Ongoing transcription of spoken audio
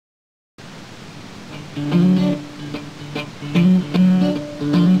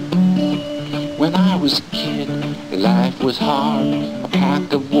When I was a kid, life was hard. A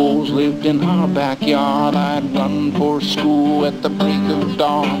pack of wolves lived in our backyard. I'd run for school at the break of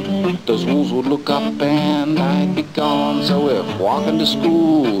dawn. Those wolves would look up and I'd be gone. So if walking to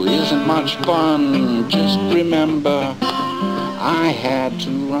school isn't much fun, just remember I had to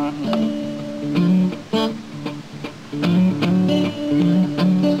run.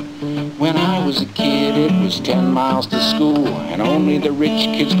 When I was a kid, it was 10 miles to school, and only the rich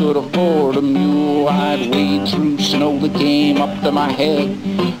kids could afford a mule. I'd wade through snow that came up to my head.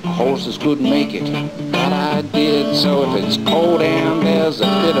 Horses couldn't make it, but I did. So if it's cold and there's a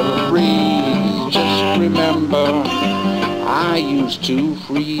bit of a breeze, just remember I used to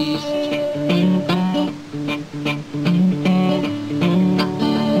freeze.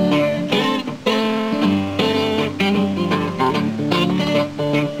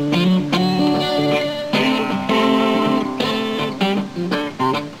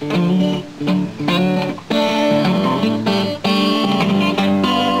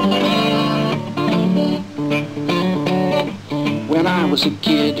 When I was a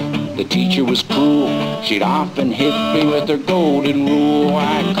kid, the teacher was cruel. She'd often hit me with her golden rule.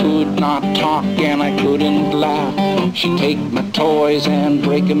 I could not talk and I couldn't laugh. She'd take my toys and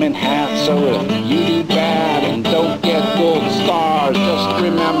break them in half. So if you do bad and don't get gold stars, just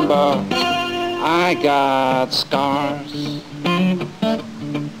remember I got scars.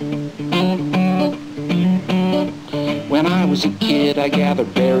 When I was a kid, I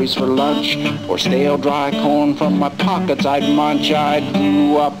gathered berries for lunch, or stale dry corn from my pockets I'd munch. I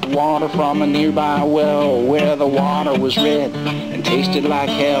drew up water from a nearby well where the water was red and tasted like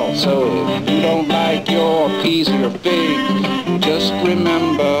hell. So if you don't like your peas or your figs, just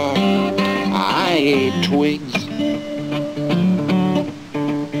remember I ate twigs.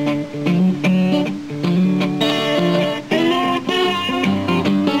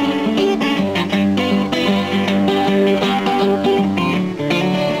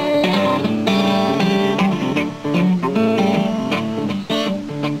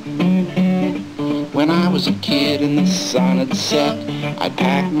 When I was a kid and the sun had set, I'd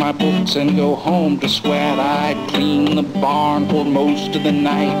pack my books and go home to sweat. I'd clean the barn for most of the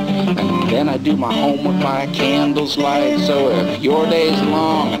night, and then I'd do my homework by candles light. So if your day's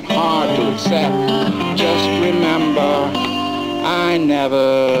long and hard to accept, just remember I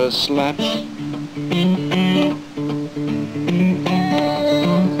never slept.